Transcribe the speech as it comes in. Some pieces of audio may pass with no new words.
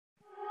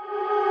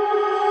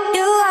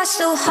are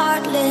so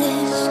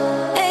heartless,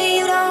 and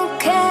you don't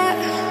care.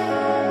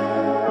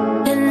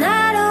 And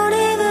I don't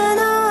even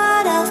know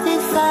what I've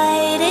been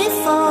fighting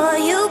for.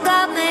 You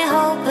got me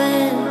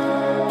hoping,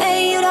 and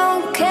you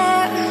don't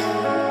care.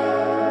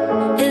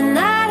 And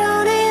I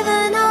don't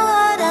even know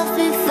what I've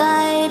been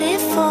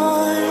fighting for.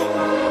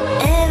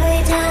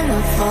 Every time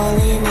I fall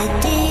in the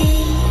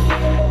deep,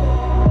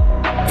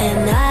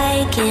 and I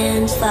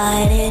can't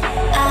fight it,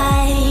 I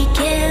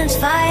can't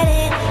fight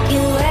it.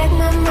 You wreck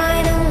my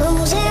mind, I'm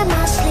losing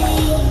my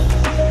sleep.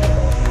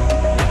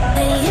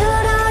 And you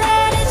know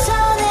that it's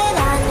all that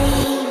I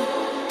need,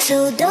 so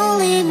don't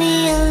leave me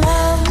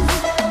alone.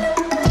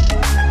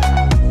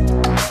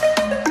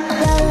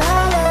 La la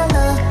la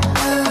la,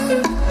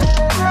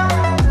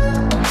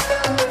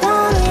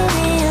 don't leave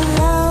me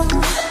alone.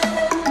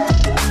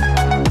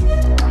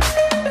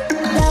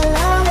 La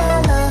la la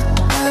la,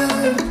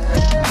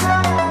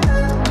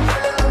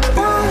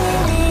 don't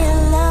leave me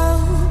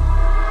alone.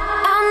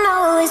 I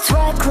know it's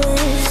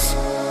reckless,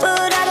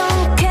 but I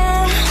don't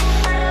care.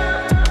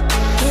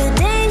 You're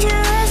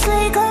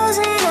dangerously close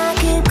and I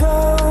keep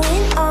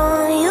going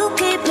on. You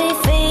keep me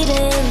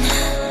fading,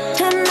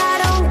 and I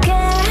don't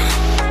care.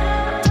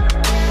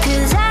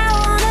 'Cause I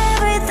want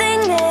everything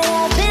that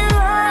I've been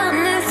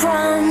running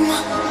from.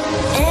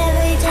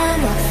 Every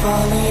time I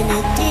fall in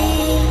the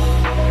deep,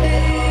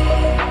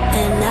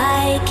 and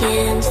I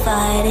can't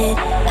fight it,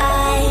 I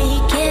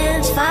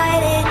can't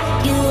fight it.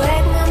 You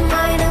wreck my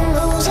mind, I'm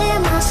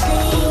losing my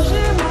sleep.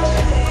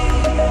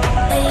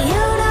 And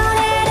you know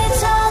that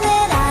it's all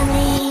that I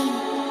need,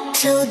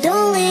 so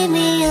don't leave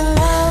me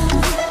alone.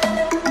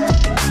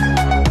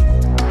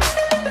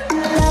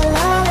 La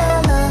la la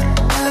la,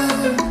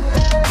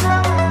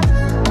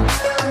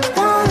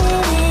 don't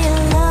leave me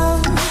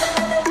alone.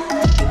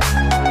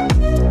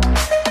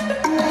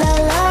 La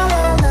la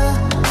la la,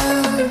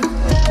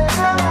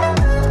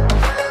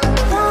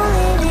 don't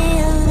leave me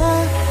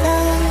alone.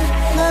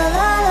 La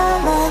la la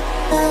la,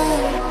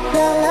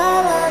 la la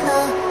la la,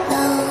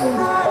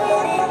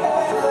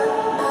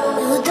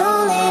 you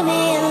don't leave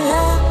me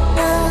alone.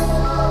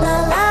 La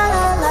la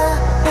la la,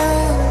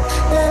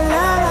 la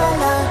la la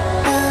la,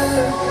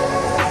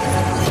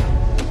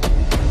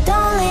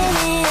 don't leave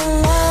me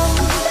alone.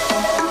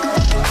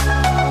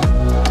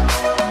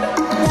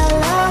 La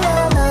la la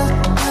la,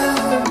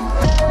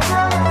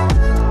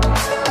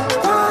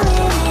 don't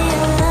leave me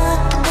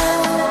alone.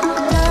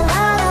 La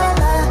la la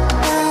la,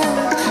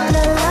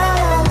 la la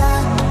la la,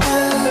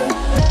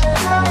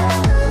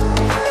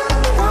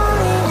 don't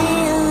leave me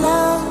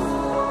alone.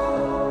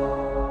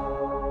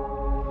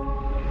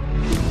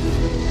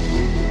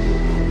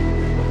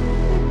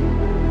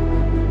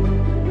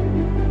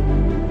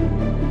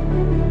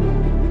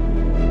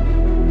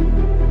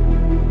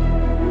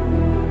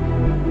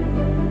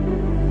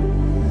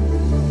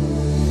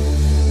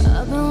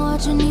 I've been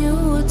watching you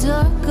with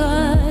dark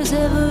eyes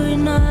every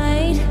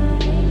night,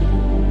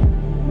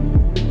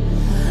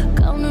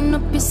 counting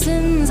up your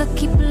sins. I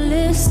keep a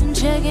list and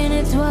checking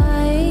it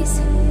twice.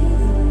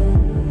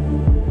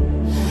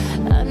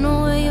 I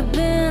know where you've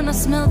been, I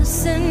smell the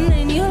sin,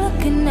 and you're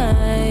looking nice.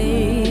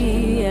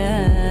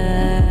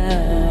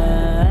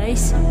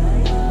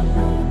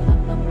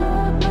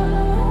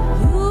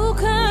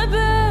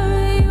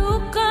 You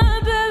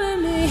can't bury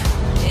me.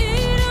 You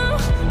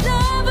don't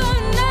never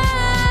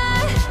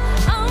know.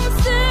 I'm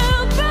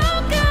still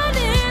broken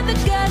in the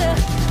gutter.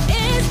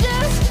 It's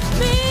just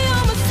me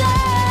on my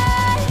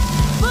side,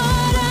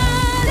 but I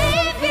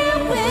leave you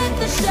with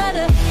the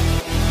shudder.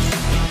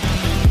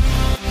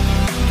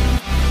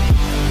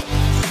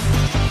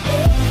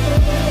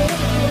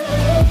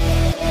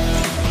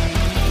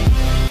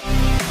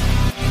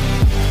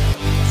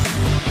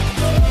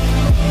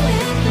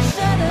 With the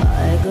shudder.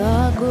 I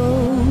got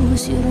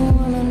ghosts you don't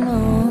wanna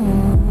know.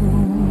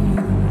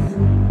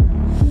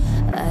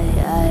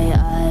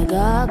 I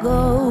got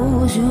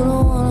ghosts you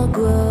don't wanna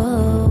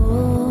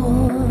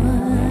grow.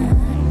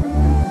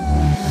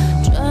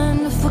 Trying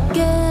to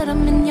forget,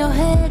 I'm in your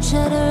head,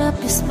 shatter up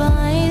your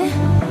spine.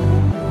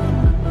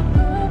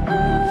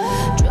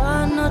 Try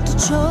not to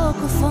choke,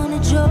 a funny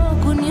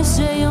joke when you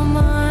say you're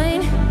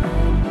mine.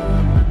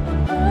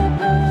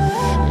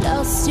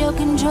 Lost your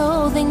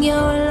control, think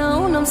you're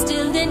alone, I'm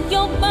still in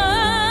your mind.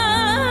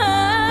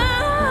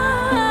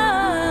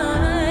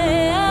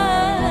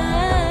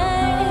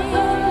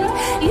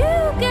 You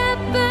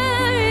can't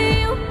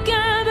bury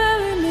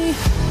me.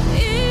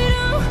 You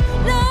don't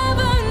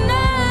never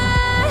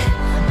know.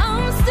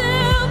 I'm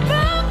still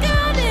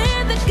broken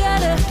in the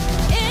gutter.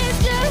 It's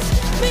just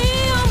me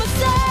on my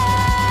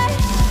side,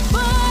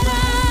 but I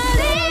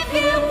leave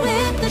you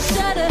with the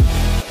shudder.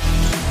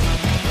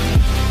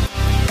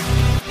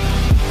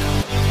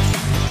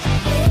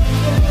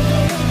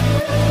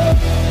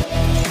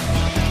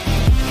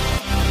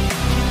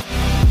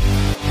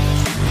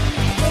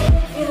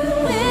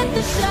 With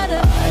the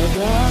shudder. I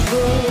got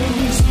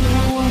ghosts you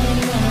don't wanna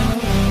know.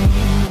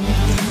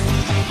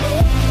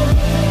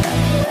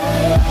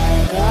 I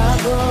got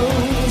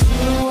ghosts you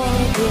don't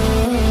wanna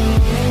grow.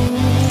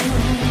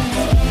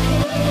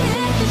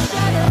 With the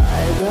shudder.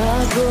 I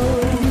got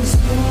ghosts.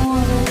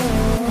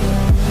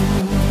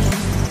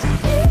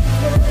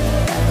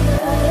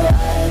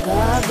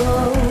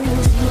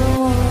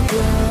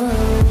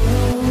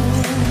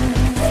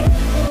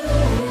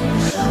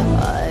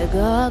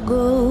 heart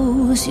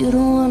goes, you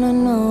don't wanna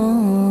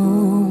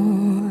know.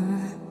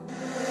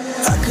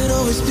 I could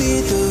always be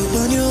the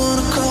one you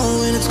wanna call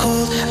when it's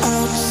cold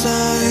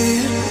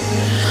outside.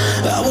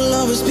 I will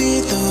always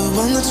be the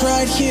one that's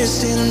right here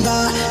standing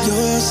by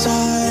your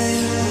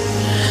side.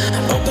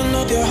 Open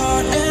up your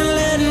heart and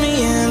let me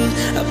in.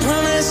 I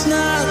promise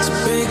not to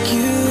break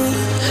you.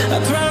 I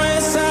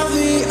promise I'll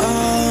be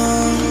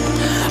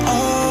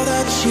all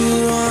that you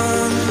want.